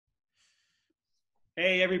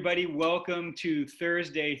Hey, everybody, welcome to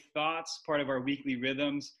Thursday Thoughts, part of our weekly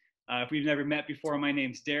rhythms. If we've never met before, my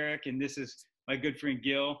name's Derrick, and this is my good friend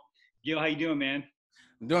Gill. Gill, how you doing, man?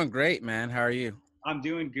 I'm doing great, man. How are you? I'm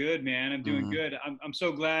doing good, man. I'm doing Mm-hmm. good. I'm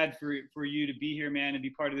so glad for you to be here, man, and be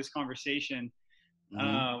part of this conversation. Mm-hmm.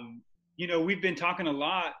 Um, we've been talking a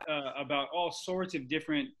lot about all sorts of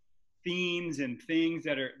different themes and things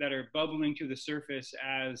that are bubbling to the surface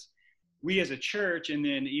as we as a church, and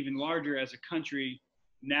then even larger as a country,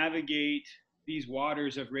 navigate these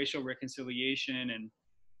waters of racial reconciliation. And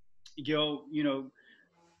Gil,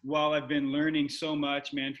 while I've been learning so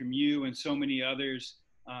much, man, from you and so many others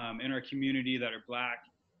in our community that are Black,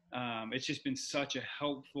 it's just been such a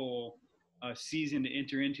helpful season to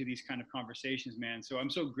enter into these kind of conversations, man. So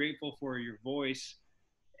I'm so grateful for your voice.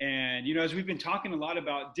 And, as we've been talking a lot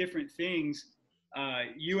about different things,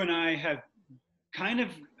 you and I have kind of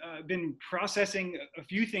been processing a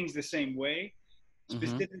few things the same way, Mm-hmm.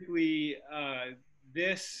 specifically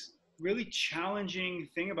this really challenging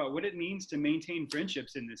thing about what it means to maintain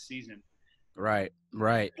friendships in this season. Right.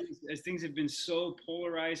 Right. As things have been so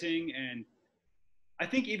polarizing, and I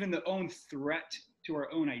think even the own threat to our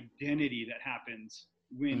own identity that happens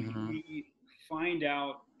when Mm-hmm. we find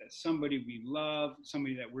out that somebody we love,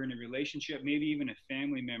 somebody that we're in a relationship, maybe even a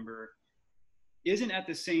family member, isn't at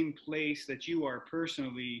the same place that you are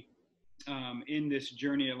personally in this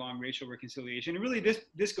journey along racial reconciliation. And really,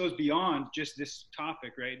 this goes beyond just this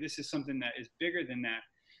topic, right? This is something that is bigger than that.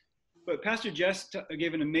 But Pastor Jess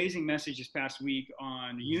gave an amazing message this past week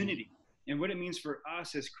on unity and what it means for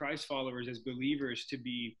us as Christ followers, as believers, to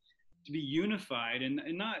be unified and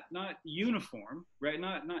not uniform, right?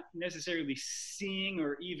 Not necessarily seeing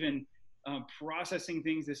or even processing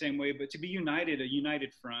things the same way, but to be united, a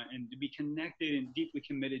united front, and to be connected and deeply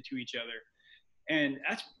committed to each other. And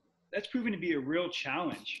that's proven to be a real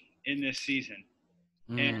challenge in this season.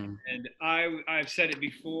 And, Mm. and I've said it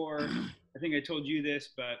before. I think I told you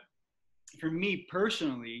this, but for me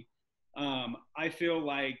personally, I feel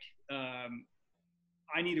like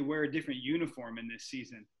I need to wear a different uniform in this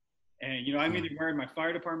season. And I'm either wearing my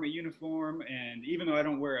fire department uniform, and even though I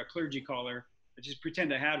don't wear a clergy collar, I just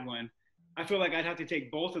pretend I had one. I feel like I'd have to take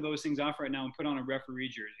both of those things off right now and put on a referee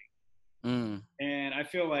jersey. Mm. And I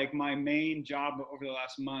feel like my main job over the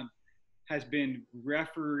last month has been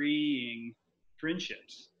refereeing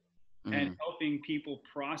friendships and Mm. helping people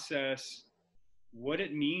process what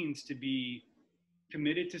it means to be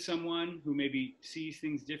committed to someone who maybe sees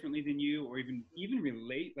things differently than you, or even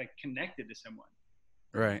relate, like connected to someone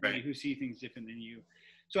Right. who see things different than you.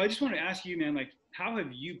 So I just want to ask you, man, like, how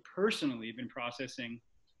have you personally been processing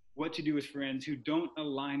what to do with friends who don't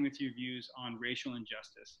align with your views on racial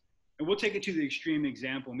injustice? And we'll take it to the extreme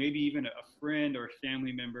example, maybe even a friend or a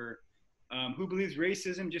family member who believes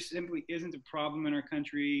racism just simply isn't a problem in our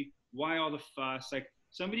country. Why all the fuss? Like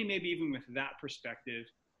somebody maybe even with that perspective,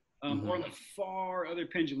 or Mm-hmm. the far other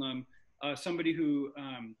pendulum, somebody who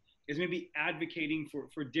is maybe advocating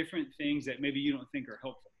for different things that maybe you don't think are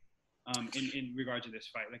helpful in regard to this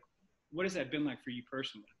fight. Like, what has that been like for you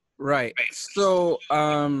personally? Right. So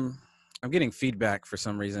I'm getting feedback for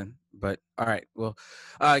some reason, but all right. Well,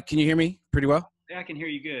 can you hear me pretty well? Yeah, I can hear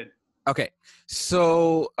you good. Okay.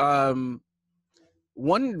 So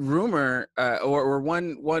one rumor or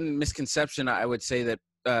one misconception I would say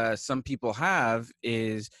that some people have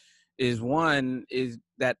is one is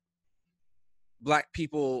that Black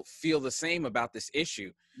people feel the same about this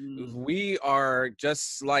issue. Mm, We are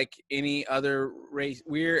just like any other race.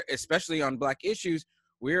 We're, especially on Black issues,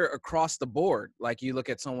 we're across the board. Like you look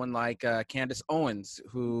at someone like Candace Owens,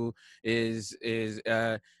 who is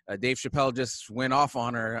Dave Chappelle just went off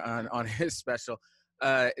on her on his special.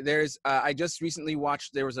 There's I just recently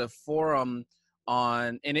watched. There was a forum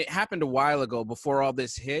on, and it happened a while ago before all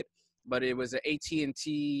this hit, but it was an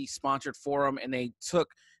AT&T sponsored forum, and they took,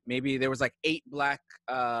 maybe there was like 8 Black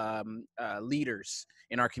leaders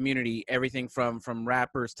in our community, everything from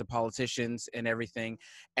rappers to politicians and everything.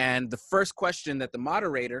 And the first question that the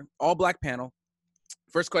moderator, all Black panel,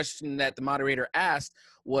 first question that the moderator asked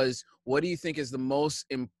was, what do you think is the most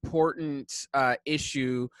important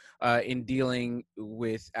issue in dealing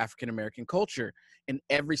with African American culture? And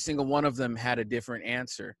every single one of them had a different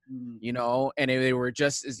answer, mm, and they were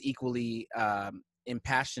just as equally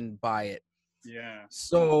impassioned by it. yeah.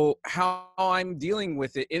 So how I'm dealing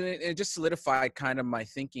with it, and it just solidified kind of my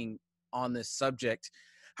thinking on this subject.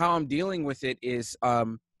 How I'm dealing with it is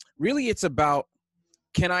really it's about,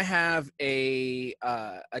 can I have a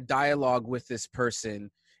dialogue with this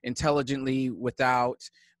person intelligently without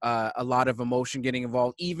a lot of emotion getting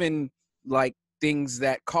involved, even like things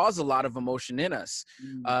that cause a lot of emotion in us.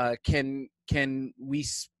 Mm, can we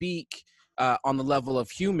speak on the level of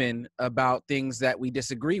human about things that we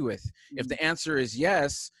disagree with? If the answer is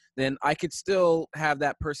yes, then I could still have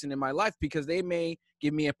that person in my life, because they may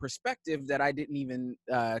give me a perspective that I didn't even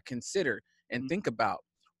consider and think about.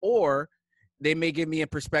 Or they may give me a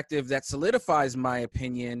perspective that solidifies my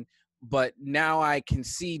opinion, but now I can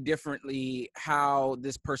see differently how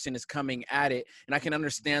this person is coming at it, and I can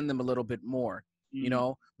understand them a little bit more,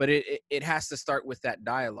 but it has to start with that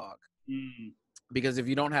dialogue. Because if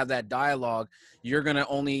you don't have that dialogue, you're going to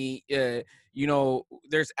only,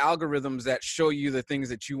 there's algorithms that show you the things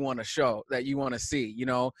that you want to show, that you want to see,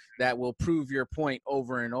 that will prove your point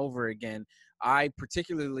over and over again. I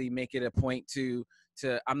particularly make it a point to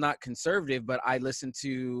I'm not conservative, but I listen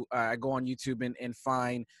to, I go on YouTube and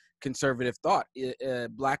find conservative thought,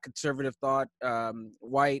 black conservative thought,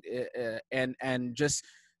 white, and just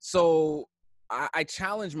so I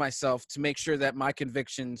challenge myself to make sure that my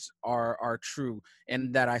convictions are true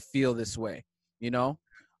and that I feel this way,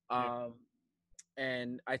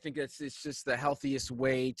 and I think it's just the healthiest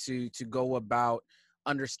way to go about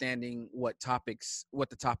understanding what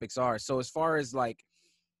the topics are. So as far as like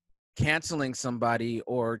canceling somebody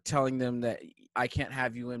or telling them that I can't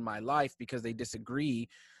have you in my life because they disagree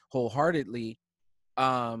wholeheartedly,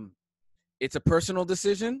 it's a personal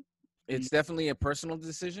decision. It's definitely a personal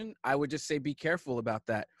decision. I would just say be careful about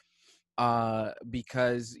that,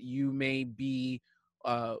 because you may be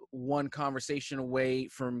one conversation away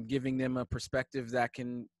from giving them a perspective that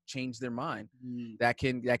can change their mind, that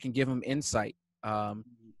can give them insight.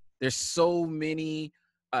 There's so many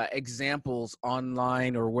examples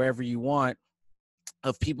online or wherever you want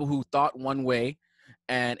of people who thought one way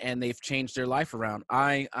and they've changed their life around.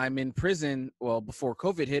 I'm in prison. Well, before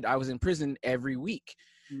COVID hit, I was in prison every week.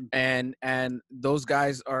 And those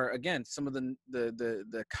guys are, again, some of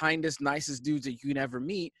the kindest, nicest dudes that you can ever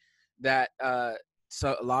meet, that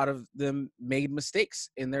so a lot of them made mistakes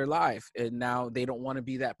in their life, and now they don't want to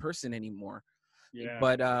be that person anymore.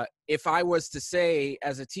 But if I was to say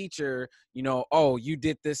as a teacher, oh, you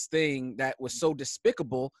did this thing that was so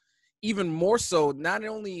despicable, even more so, not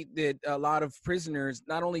only did a lot of prisoners,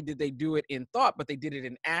 not only did they do it in thought, but they did it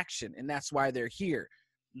in action, and that's why they're here.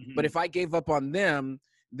 But if I gave up on them,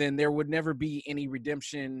 then there would never be any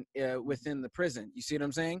redemption within the prison. You see what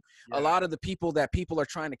I'm saying? A lot of the people that people are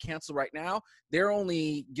trying to cancel right now, they're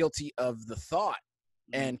only guilty of the thought,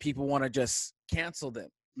 and people want to just cancel them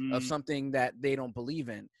of something that they don't believe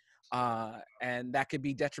in. And that could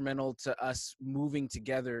be detrimental to us moving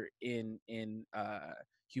together in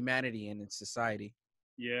humanity and in society.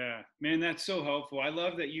 Yeah, man, that's so helpful. I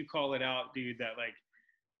love that you call it out, dude, that like,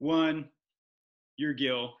 one, you're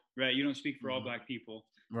Gil, right? You don't speak for all black people.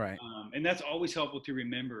 Right. And that's always helpful to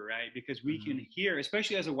remember, right? Because we can hear,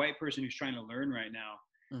 especially as a white person who's trying to learn right now,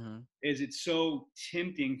 is it's so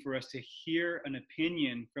tempting for us to hear an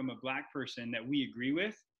opinion from a black person that we agree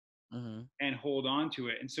with and hold on to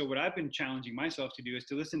it. And so what I've been challenging myself to do is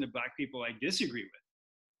to listen to black people I disagree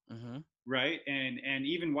with, right? And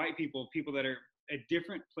even white people that are at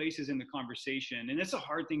different places in the conversation. And it's a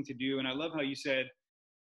hard thing to do. And I love how you said,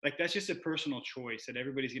 like, that's just a personal choice that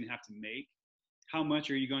everybody's going to have to make. How much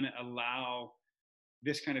are you going to allow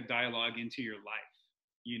this kind of dialogue into your life?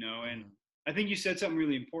 And I think you said something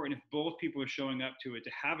really important. If both people are showing up to it, to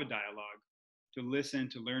have a dialogue, to listen,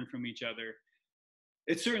 to learn from each other,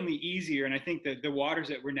 it's certainly easier. And I think that the waters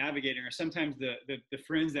that we're navigating are sometimes the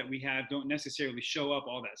friends that we have don't necessarily show up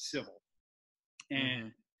all that civil.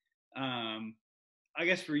 And I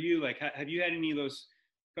guess for you, like, have you had any of those?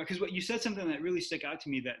 Because what you said, something that really stuck out to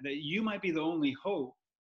me, that you might be the only hope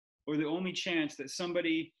or the only chance that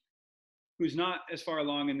somebody who's not as far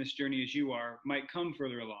along in this journey as you are might come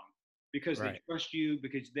further along, because they trust you,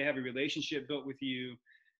 because they have a relationship built with you.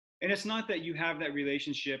 And it's not that you have that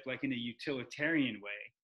relationship like in a utilitarian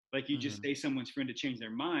way, like you just say someone's friend to change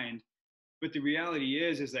their mind. But the reality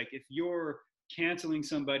is like, if you're canceling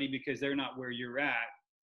somebody because they're not where you're at,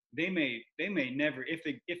 they may never, if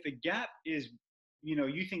the gap is,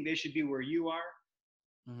 you think they should be where you are,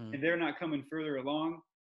 and they're not coming further along,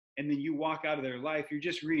 and then you walk out of their life, you're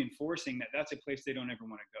just reinforcing that that's a place they don't ever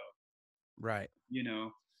want to go. Right.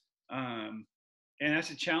 And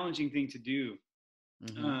that's a challenging thing to do.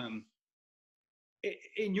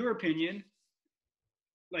 In your opinion,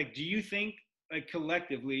 like, do you think, like,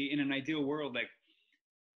 collectively in an ideal world, like,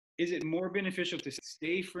 is it more beneficial to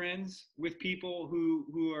stay friends with people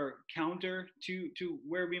who are counter to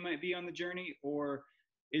where we might be on the journey, or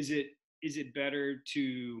is it better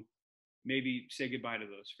to maybe say goodbye to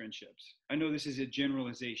those friendships? I know this is a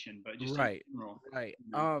generalization, but just right. in general. Right.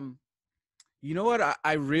 You know what?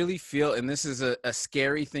 I really feel, and this is a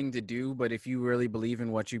scary thing to do, but if you really believe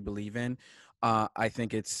in what you believe in, I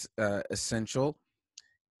think it's essential.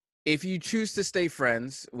 If you choose to stay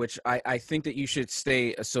friends, which I think that you should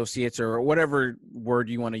stay associates or whatever word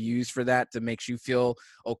you want to use for that to makes you feel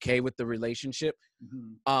okay with the relationship,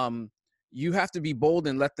 Mm-hmm. um, you have to be bold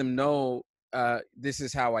and let them know, this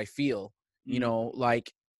is how I feel. You Mm, know,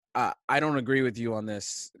 like, I don't agree with you on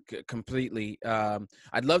this completely.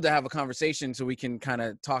 I'd love to have a conversation so we can kind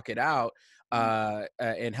of talk it out, mm,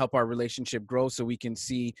 and help our relationship grow so we can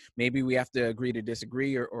see maybe we have to agree to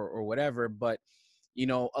disagree or whatever. But you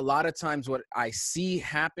know, a lot of times what I see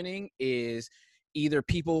happening is either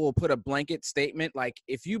people will put a blanket statement like,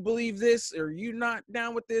 if you believe this or you're not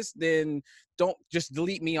down with this, then don't, just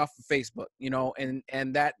delete me off of Facebook, you know,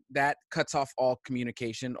 and that cuts off all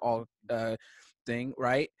communication, all thing,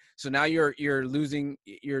 right? So now you're losing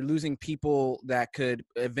people that could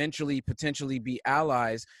eventually potentially be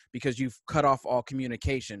allies because you've cut off all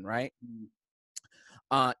communication, right? mm,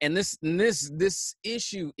 And this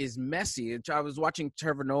issue is messy. I was watching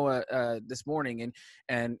Trevor Noah this morning,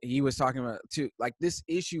 and he was talking about too. Like, this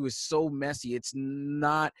issue is so messy. It's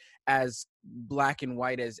not as black and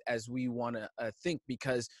white as we want to think,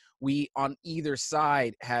 because we on either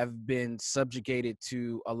side have been subjugated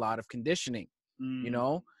to a lot of conditioning. You mm,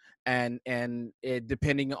 know, and it,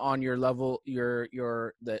 depending on your level,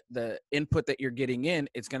 the input that you're getting in,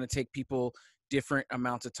 it's going to take people different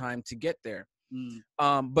amounts of time to get there. mm,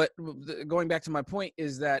 But going back to my point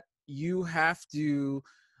is that you have to,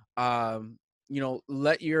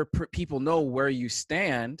 let your people know where you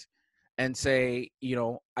stand and say,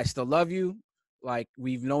 I still love you. Like,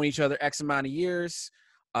 we've known each other X amount of years.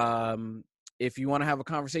 Um, if you want to have a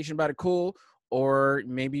conversation about it, cool. Or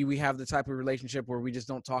maybe we have the type of relationship where we just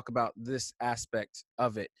don't talk about this aspect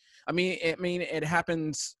of it. It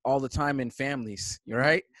happens all the time in families, mm.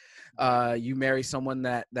 right? You marry someone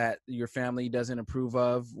that your family doesn't approve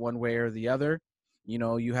of one way or the other. You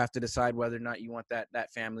know, you have to decide whether or not you want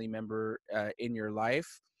that family member in your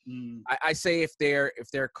life. Mm, I say if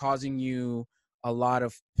they're causing you a lot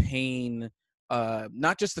of pain,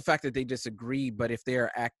 not just the fact that they disagree, but if they're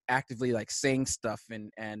actively like saying stuff mm,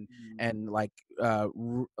 and like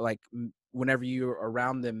whenever you're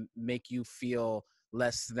around them make you feel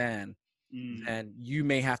less than, mm. then you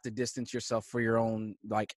may have to distance yourself for your own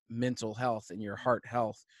like mental health and your heart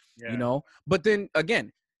health, you Yeah. know. But then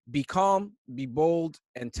again, be calm, be bold,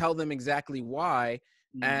 and tell them exactly why.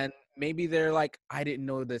 Mm, And maybe they're like, I didn't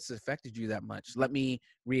know this affected you that much, let me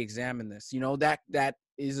re-examine this, you know. That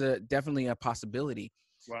is definitely a possibility.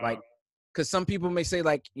 Like, wow. because some people may say,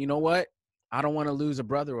 like, you know what, I don't want to lose a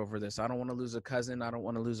brother over this, I don't want to lose a cousin, I don't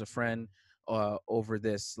want to lose a friend over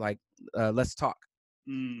this. Like, let's talk.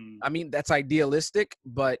 Mm, I mean, that's idealistic,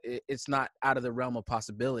 but it's not out of the realm of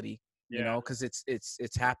possibility, you yeah. know, because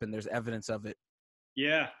it's happened. There's evidence of it.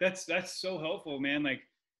 Yeah. That's so helpful, man. Like,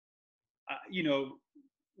 you know,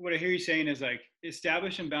 what I hear you saying is like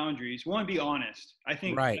establish some boundaries. One, be honest.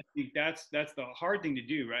 Right. I think that's the hard thing to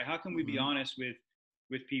do, right? How can we be Hmm. honest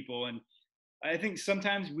with people? And I think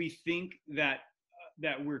sometimes we think that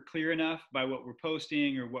we're clear enough by what we're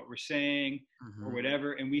posting or what we're saying or Hmm.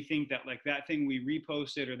 whatever, and we think that like that thing we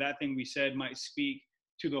reposted or that thing we said might speak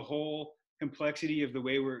to the whole complexity of the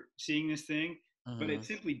way we're seeing this thing, but it Hmm.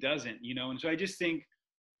 simply doesn't, you know. And so I just think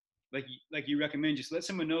like you recommend, just let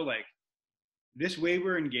someone know like this way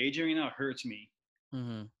we're engaging right now hurts me,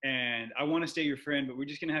 Hmm. and I want to stay your friend, but we're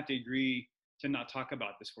just gonna have to agree to not talk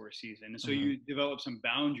about this for a season. And so Hmm. you develop some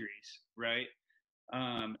boundaries, right?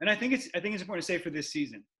 And I think it's important to say for this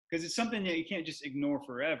season because it's something that you can't just ignore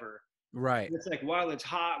forever. Right. It's like while it's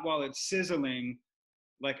hot, while it's sizzling,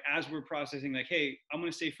 like as we're processing, like, hey, I'm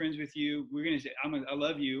gonna stay friends with you. We're gonna say I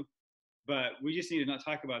love you, but we just need to not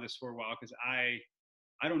talk about this for a while because I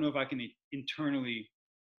don't know if I can internally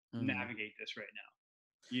Hmm. navigate this right now.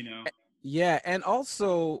 You know? Yeah, and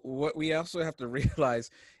also what we also have to realize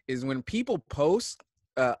is when people post,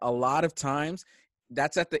 a lot of times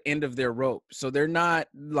that's at the end of their rope. So they're not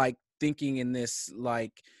like thinking in this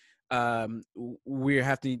like, we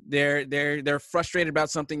have to, they're frustrated about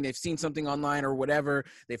something, they've seen something online or whatever,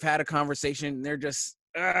 they've had a conversation, and they're just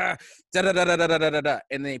da da da da da da da da,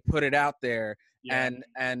 and they put it out there. Yeah.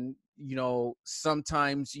 And you know,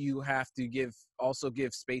 sometimes you have to give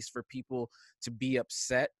space for people to be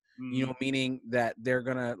upset, you Mm, know, meaning that they're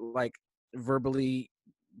gonna like verbally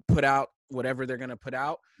put out whatever they're gonna put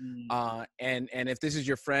out. mm, And if this is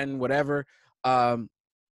your friend, whatever, um,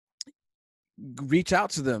 reach out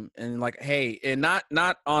to them and like, hey, and not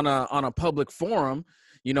on a public forum,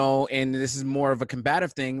 you know, and this is more of a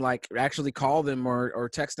combative thing, like actually call them or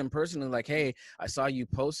text them personally, like, hey, I saw you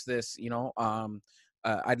post this, you know,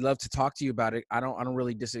 I'd love to talk to you about it. I don't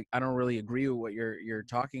really agree with what you're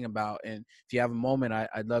talking about, and if you have a moment,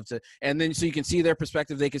 I'd love to. And then so you can see their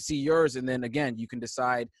perspective, they can see yours, and then again, you can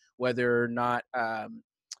decide whether or not how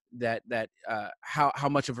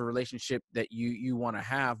much of a relationship that you want to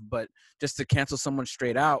have. But just to cancel someone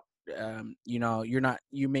straight out, you know,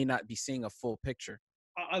 you may not be seeing a full picture.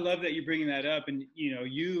 I love that you're bringing that up, and you know,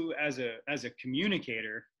 you as a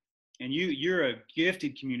communicator, and you're a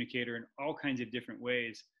gifted communicator in all kinds of different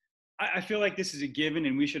ways. I feel like this is a given,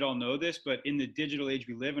 and we should all know this. But in the digital age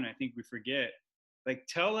we live in, I think we forget. Like,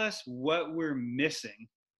 tell us what we're missing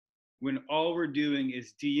when all we're doing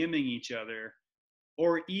is DMing each other,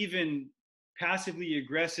 or even passively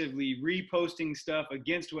aggressively reposting stuff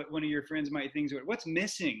against what one of your friends might think. What's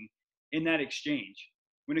missing in that exchange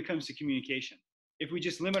when it comes to communication? If we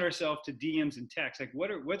just limit ourselves to DMs and texts, like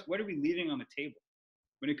what are we leaving on the table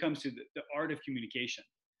when it comes to the art of communication?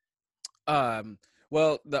 Um,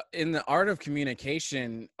 well, in the art of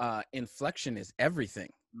communication, inflection is everything.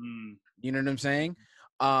 Mm, You know what I'm saying?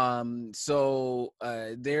 So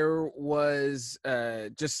there was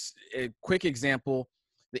just a quick example.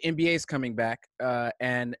 The NBA is coming back,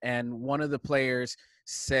 and one of the players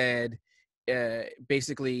said,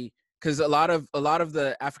 basically, because a lot of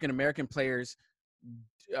the African American players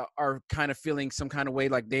are kind of feeling some kind of way,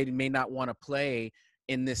 like they may not want to play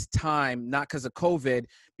in this time, not because of COVID,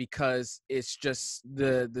 because it's just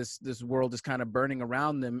this world is kind of burning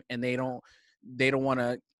around them, and they don't want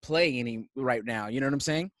to play any right now. You know what I'm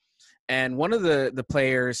saying? And one of the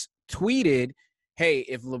players tweeted, "Hey,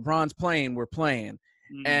 if LeBron's playing, we're playing."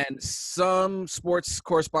 mm, And some sports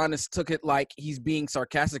correspondents took it like he's being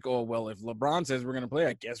sarcastic. Oh, well, if LeBron says we're gonna play,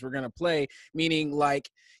 I guess we're gonna play. Meaning like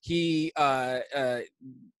he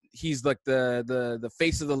he's like the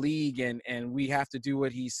face of the league, and we have to do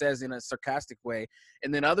what he says in a sarcastic way.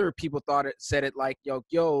 And then other people said it like,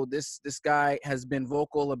 yo, this guy has been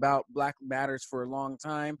vocal about Black matters for a long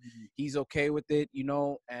time. mm, He's okay with it, you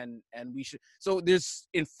know, and we should. So there's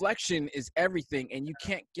inflection is everything, and you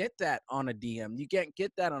can't get that on a DM. You can't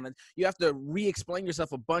get that on a. You have to re-explain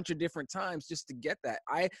yourself a bunch of different times just to get that.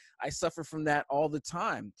 I suffer from that all the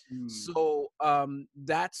time. mm, So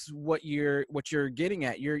that's what you're getting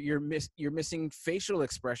at. You're missing facial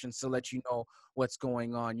expressions to let you know what's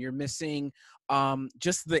going on. You're missing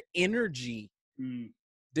just the energy. mm,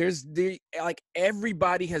 Like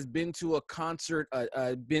everybody has been to a concert,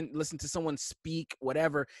 been listened to someone speak,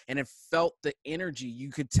 whatever, and it felt the energy. You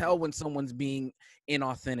could tell when someone's being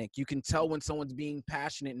inauthentic. You can tell when someone's being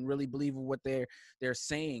passionate and really believe in what they're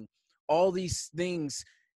saying. All these things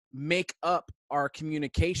make up our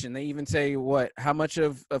communication. They even say how much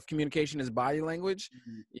of communication is body language,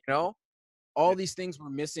 mm, you know? All these things were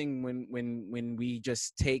missing when we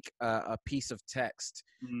just take a piece of text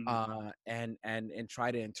mm. and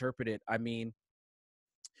try to interpret it. I mean,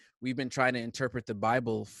 we've been trying to interpret the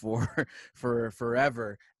Bible for for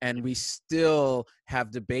forever, and we still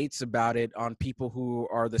have debates about it on people who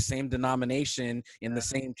are the same denomination in the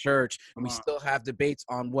same church, and Come we on. still have debates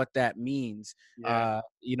on what that means. Yeah.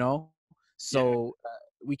 You know, Yeah. so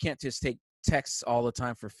we can't just take texts all the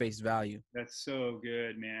time for face value. That's so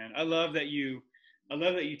good, man. I love that you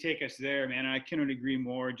take us there, man. I cannot agree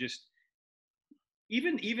more. Just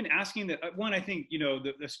even asking that one, I think, you know,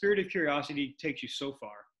 the spirit of curiosity takes you so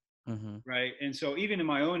far, Mm-hmm. right? And so even in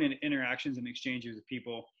my own interactions and exchanges with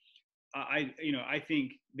people, you know, I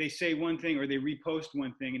think they say one thing or they repost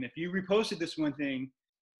one thing, and if you reposted this one thing,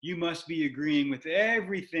 you must be agreeing with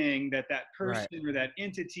everything that that Right. person or that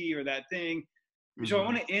entity or that thing. So I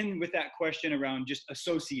Mm-hmm. want to end with that question around just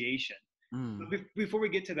association. But Mm. before we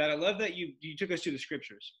get to that, I love that you took us to the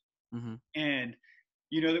scriptures, Mm-hmm. and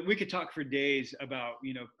you know that we could talk for days about,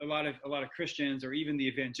 you know, a lot of Christians, or even the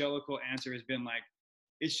evangelical answer has been like,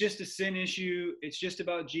 it's just a sin issue. It's just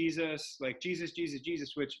about Jesus, like Jesus, Jesus,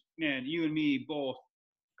 Jesus, which, man, you and me both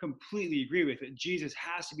completely agree with it. Jesus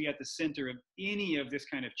has to be at the center of any of this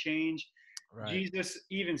kind of change. Right. Jesus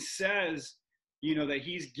even says, you know, that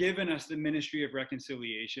he's given us the ministry of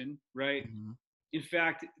reconciliation, right? Mm-hmm. In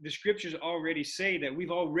fact, the scriptures already say that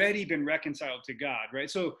we've already been reconciled to God, right?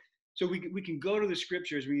 So we can go to the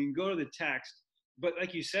scriptures, we can go to the text, but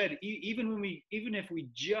like you said, even if we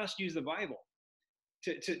just use the Bible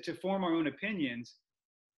to form our own opinions,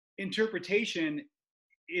 interpretation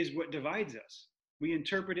is what divides us. We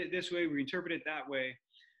interpret it this way, we interpret it that way.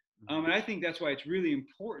 And I think that's why it's really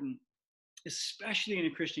important, especially in a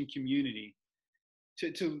Christian community,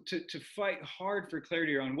 to fight hard for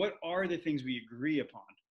clarity around what are the things we agree upon.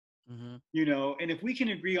 Mm-hmm. you know. And if we can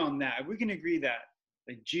agree on that, if we can agree that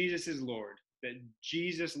Jesus is Lord, that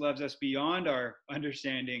Jesus loves us beyond our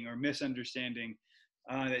understanding or misunderstanding,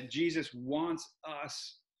 that Jesus wants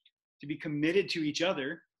us to be committed to each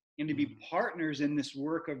other and to be Mm-hmm. partners in this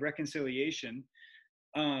work of reconciliation,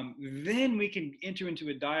 then we can enter into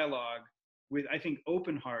a dialogue with, I think,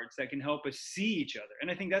 open hearts that can help us see each other.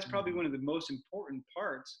 And I think that's probably Mm-hmm. one of the most important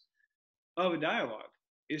parts of a dialogue,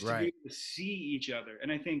 is to be Right. able to see each other.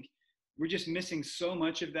 And I think we're just missing so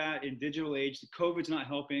much of that in digital age. The COVID's not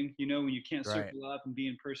helping, you know, when you can't Right. circle up and be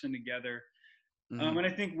in person together. Mm-hmm. And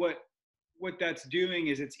I think what that's doing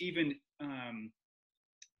is it's even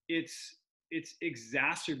it's it's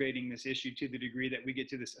exacerbating this issue to the degree that we get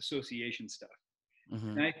to this association stuff.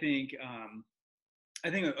 Mm-hmm. And I think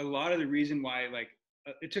a lot of the reason why, like,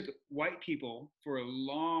 it took white people for a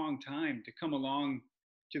long time to come along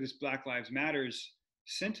to this Black Lives Matters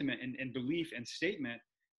sentiment and belief and statement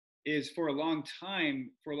is, for a long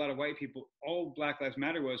time, for a lot of white people, all Black Lives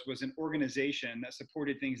Matter was an organization that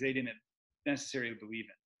supported things they didn't necessarily believe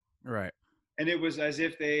in. Right. And it was as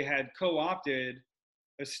if they had co-opted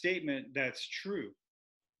a statement that's true.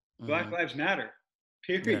 Black Mm-hmm. Lives Matter,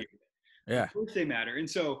 Yeah. period. Of Yeah. course they matter. And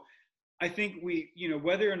so I think we, you know,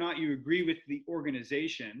 whether or not you agree with the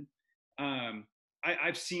organization,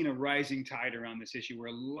 I've seen a rising tide around this issue where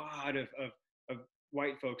a lot of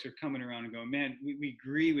white folks are coming around and going, man, we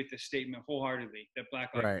agree with the statement wholeheartedly that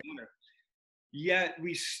Black Lives Right. Matter. Yet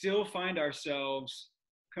we still find ourselves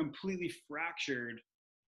completely fractured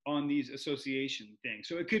on these association things.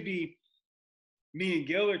 So it could be me and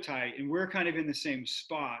Gil are tight and we're kind of in the same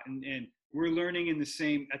spot, and we're learning in the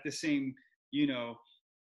same, at the same, you know,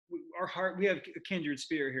 our heart, we have a kindred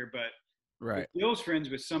spirit here. But if Right. Gil's friends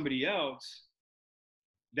with somebody else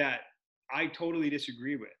that I totally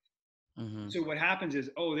disagree with, Mm-hmm. so what happens is,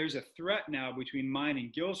 oh, there's a threat now between mine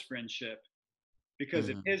and Gil's friendship because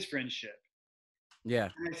of Mm-hmm. his friendship. Yeah.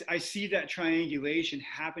 And I see that triangulation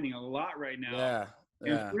happening a lot right now. Yeah. And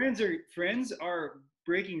Yeah. friends are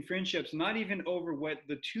breaking friendships not even over what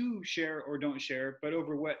the two share or don't share, but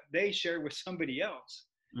over what they share with somebody else,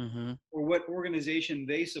 Mm-hmm. or what organization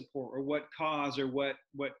they support, or what cause, or what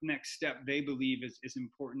next step they believe is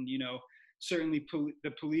important. You know, certainly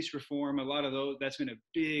the police reform, a lot of those, that's been a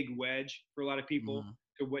big wedge for a lot of people, Mm-hmm.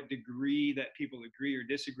 to what degree that people agree or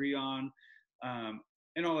disagree on, um,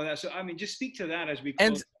 and all of that. So I mean, just speak to that as we close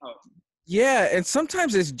And out. yeah, and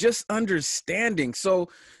sometimes it's just understanding. So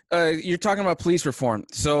you're talking about police reform.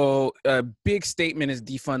 So a big statement is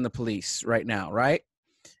defund the police right now, right?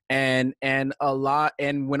 And a lot,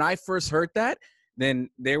 and when I first heard that, then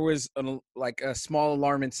there was like a small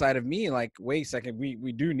alarm inside of me, like, wait a second,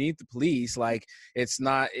 we do need the police, like it's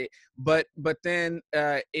not it, but then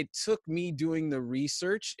it took me doing the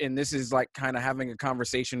research, and this is like kind of having a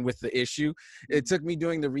conversation with the issue. It took me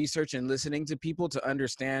doing the research and listening to people to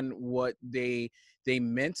understand what they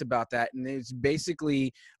meant about that. And it's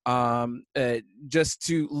basically just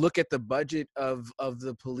to look at the budget of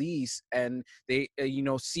the police, and they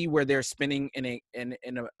see where they're spending in a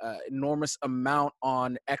enormous amount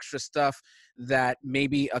on extra stuff that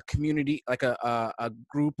maybe a community, like a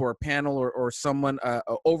group or a panel or someone, a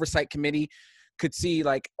oversight committee could see,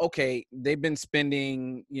 like, okay, they've been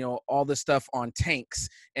spending all this stuff on tanks,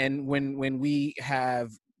 and when we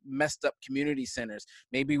have messed up community centers,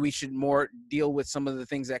 maybe we should more deal with some of the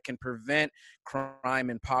things that can prevent crime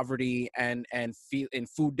and poverty and feel in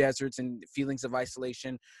food deserts and feelings of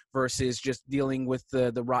isolation, versus just dealing with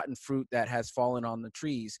the rotten fruit that has fallen on the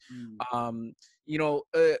trees. Mm. um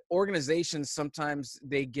Organizations, sometimes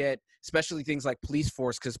they get, especially things like police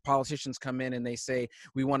force, because politicians come in and they say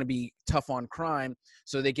we want to be tough on crime,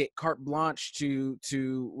 so they get carte blanche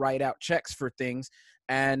to write out checks for things.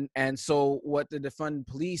 And so what the defund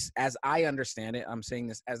police, as I understand it, I'm saying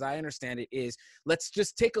this as I understand it, is let's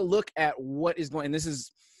just take a look at what is going, and this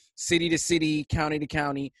is city to city, county to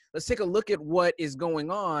county. Let's take a look at what is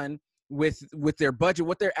going on with their budget,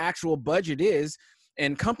 what their actual budget is.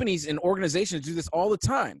 And companies and organizations do this all the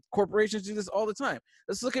time. Corporations do this all the time.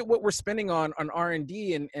 Let's look at what we're spending on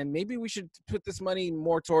R&D, and maybe we should put this money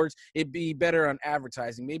more towards it, be better on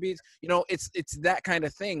advertising. Maybe it's that kind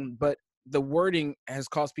of thing. But the wording has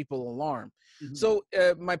caused people alarm. Mm-hmm. So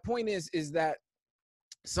my point is that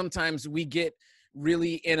sometimes we get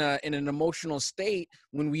really in an emotional state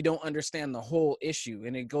when we don't understand the whole issue,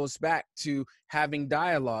 and it goes back to having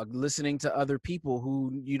dialogue, listening to other people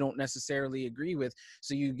who you don't necessarily agree with,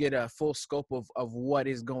 so you get a full scope of what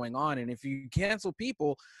is going on. And if you cancel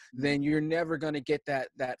people, then you're never going to get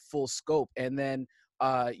that full scope, and then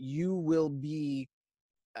you will be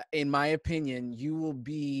in my opinion, you will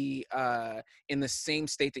be in the same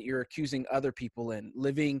state that you're accusing other people in,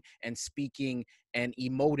 living and speaking and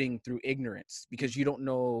emoting through ignorance, because you don't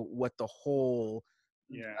know what the whole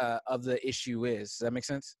Yeah. of the issue is. Does that make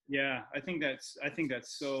sense? Yeah. I think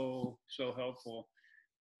that's so, so helpful.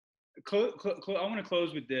 I want to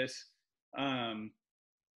close with this. Um,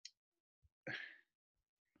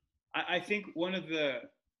 I think one of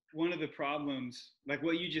the problems, like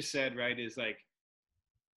what you just said, right, is like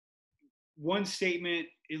one statement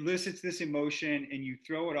elicits this emotion and you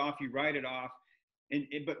throw it off, you write it off,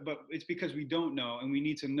 but it's because we don't know, and we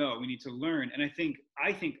need to know, we need to learn. And I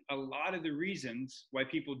think a lot of the reasons why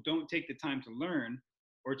people don't take the time to learn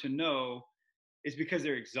or to know is because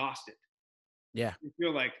they're exhausted. Yeah. They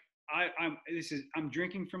feel like I'm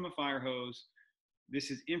drinking from a fire hose. This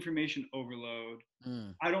is information overload.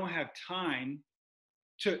 Mm. I don't have time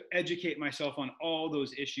to educate myself on all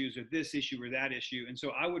those issues, or this issue or that issue. And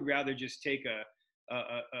so I would rather just take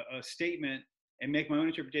a statement and make my own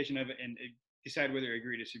interpretation of it, and decide whether I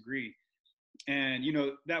agree or disagree. And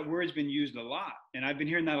that word's been used a lot, and I've been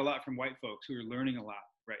hearing that a lot from white folks who are learning a lot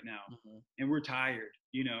right now, Mm-hmm. and we're tired.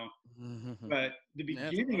 Mm-hmm. But the Yeah,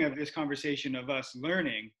 that's a beginning lot. of this conversation of us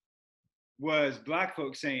learning was black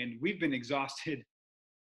folks saying we've been exhausted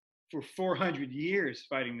for 400 years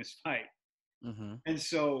fighting this fight. Mm-hmm. And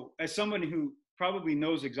so, as someone who probably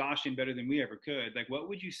knows exhaustion better than we ever could, like, what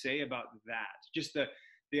would you say about that? Just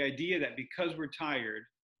the idea that because we're tired,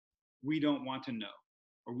 we don't want to know,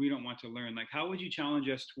 or we don't want to learn. Like, how would you challenge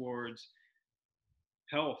us towards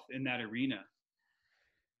health in that arena?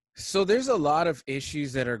 So there's a lot of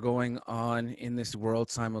issues that are going on in this world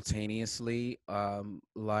simultaneously,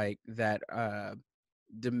 like that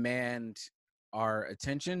demand our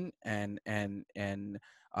attention and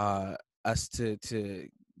uh, us to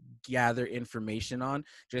gather information on.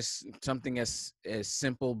 Just something as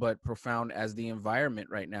simple but profound as the environment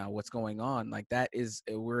right now. What's going on? Like that is,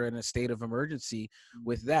 we're in a state of emergency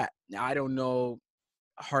with that. Now, I don't know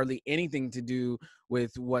hardly anything to do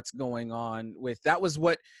with what's going on with that. Was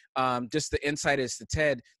what just the insight is to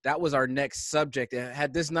Ted, that was our next subject.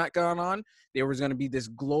 Had this not gone on, there was going to be this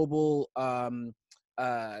global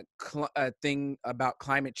thing about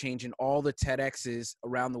climate change, and all the TEDx's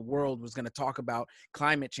around the world was going to talk about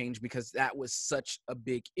climate change because that was such a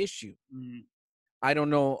big issue. Mm, I don't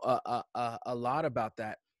know a lot about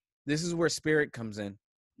that. This is where spirit comes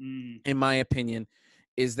mm, in my opinion,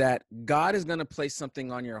 is that God is going to place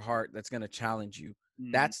something on your heart that's going to challenge you.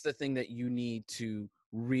 mm, That's the thing that you need to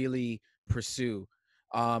really pursue.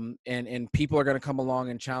 And people are going to come along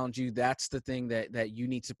and challenge you. That's the thing that you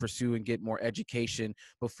need to pursue and get more education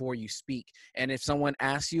before you speak. And if someone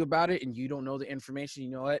asks you about it and you don't know the information,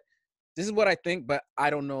 you know what? This is what I think, but I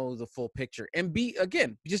don't know the full picture. And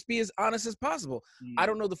just be as honest as possible. I mm,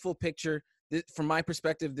 don't know the full picture. From my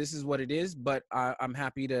perspective, this is what it is, but I'm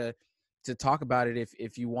happy to talk about it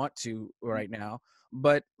if you want to mm, right now.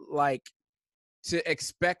 But like, to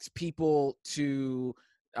expect people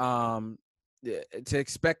um to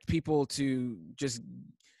expect people to just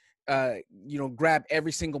grab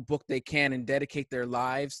every single book they can and dedicate their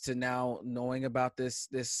lives to now knowing about this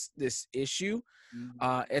issue.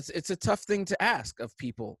 mm, It's a tough thing to ask of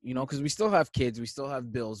people, mm, because we still have kids, we still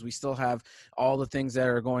have bills, we still have all the things that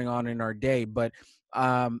are going on in our day. But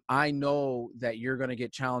I know that you're going to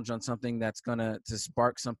get challenged on something that's going to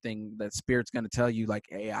spark something that spirit's going to tell you, like,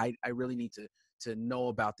 hey, I really need to know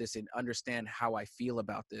about this and understand how I feel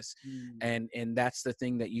about this. mm, And that's the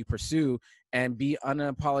thing that you pursue, and be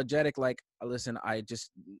unapologetic. Like, listen, I just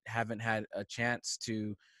haven't had a chance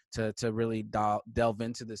to really delve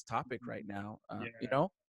into this topic right now, yeah.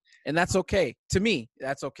 and that's okay. To me,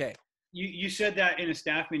 that's okay. You said that in a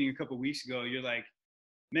staff meeting a couple of weeks ago. You're like,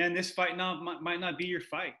 man, this fight now might not be your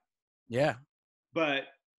fight, Yeah. but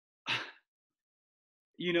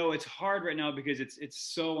it's hard right now because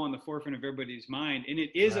it's so on the forefront of everybody's mind, and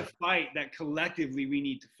it is a Right. fight that collectively we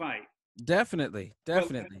need to fight. Definitely. but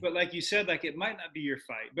Definitely. but like you said, like, it might not be your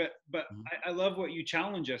fight, but Mhm. I love what you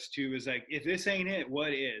challenge us to, is like, if this ain't it,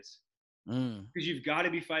 what is? Mm. Because you've got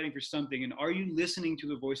to be fighting for something. And are you listening to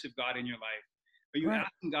the voice of God in your life? Are you Right.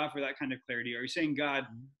 asking God for that kind of clarity? Are you saying, God,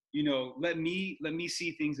 Mhm. let me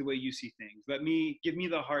see things the way you see things. Let me give me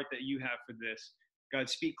the heart that you have for this. God,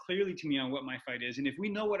 speak clearly to me on what my fight is. And if we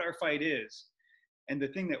know what our fight is, and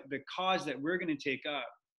the cause that we're going to take up,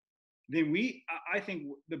 then I think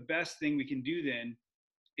the best thing we can do then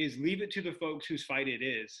is leave it to the folks whose fight it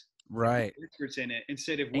is to be Right. experts in it,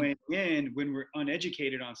 instead of And weighing in when we're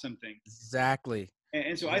uneducated on something. exactly.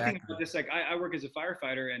 And so I think about Exactly. this, like, I work as a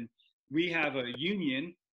firefighter, and we have a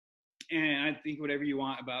union, And I think whatever you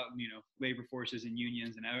want about, labor forces and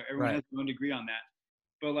unions, and everyone Right. has their own degree on that.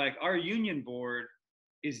 But like our union board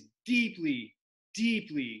is deeply,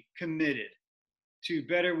 deeply committed to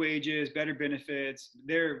better wages, better benefits.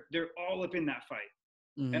 They're all up in that fight.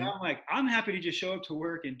 And Hmm. I'm like, I'm happy to just show up to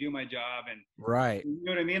work and do my job. And Right. you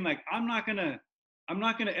know what I mean? Like I'm not gonna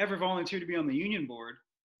ever volunteer to be on the union board,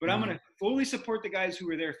 but I'm Hmm. gonna fully support the guys who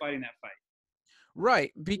were there fighting that fight.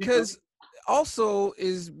 Right. You know? Because also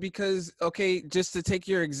is because, okay, just to take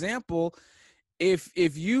your example, if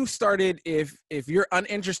you started, if you're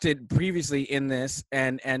uninterested previously in this,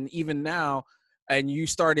 and even now, and you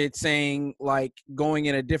started saying, like, going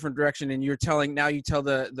in a different direction, and you tell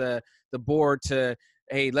the board to,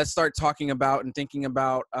 hey, let's start talking about and thinking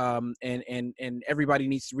about, and everybody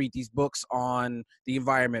needs to read these books on the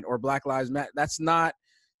environment or Black Lives Matter. That's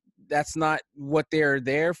not what they're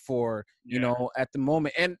there for, Yeah. at the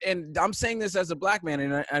moment. And I'm saying this as a Black man,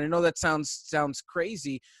 and I know that sounds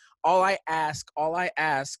crazy. All I ask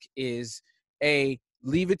is, a,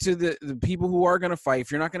 leave it to the people who are going to fight.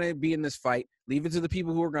 If you're not going to be in this fight, leave it to the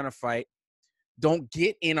people who are going to fight. Don't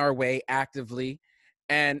get in our way actively,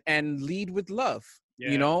 and lead with love,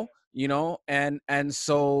 Yeah. and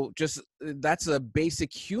so, just, that's a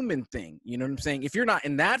basic human thing, you know what I'm saying? If you're not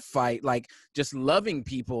in that fight, like, just loving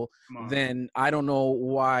people, Come on. then I don't know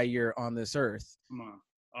why you're on this earth, Come on.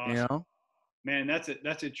 you Awesome. know Man, that's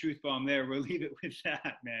a truth bomb there. We'll leave it with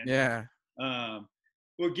that, man. yeah. Um,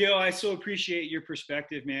 well, Gil, I so appreciate your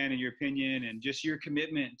perspective, man, and your opinion, and just your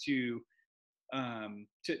commitment to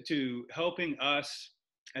helping us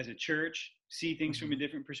as a church see things from a Hmm.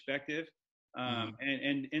 different perspective. Hmm.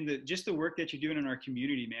 And just the work that you're doing in our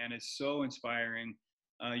community, man, is so inspiring.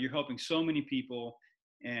 You're helping so many people,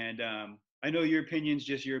 and I know your opinion's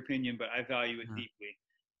just your opinion, but I value it deeply.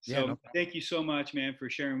 Yeah, So no problem. thank you so much, man, for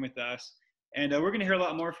sharing with us. And we're going to hear a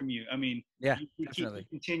lot more from you. I mean, Yeah, you definitely.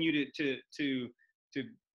 continue to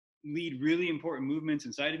lead really important movements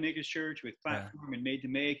inside of Maker's Church with Yeah. platform and made to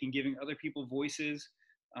make and giving other people voices.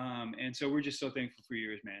 And so we're just so thankful for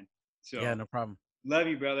yours, man. Yeah, So no problem. love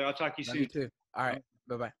you, brother. I'll talk to you Love you soon. too. All right.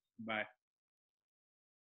 Bye-bye. Bye.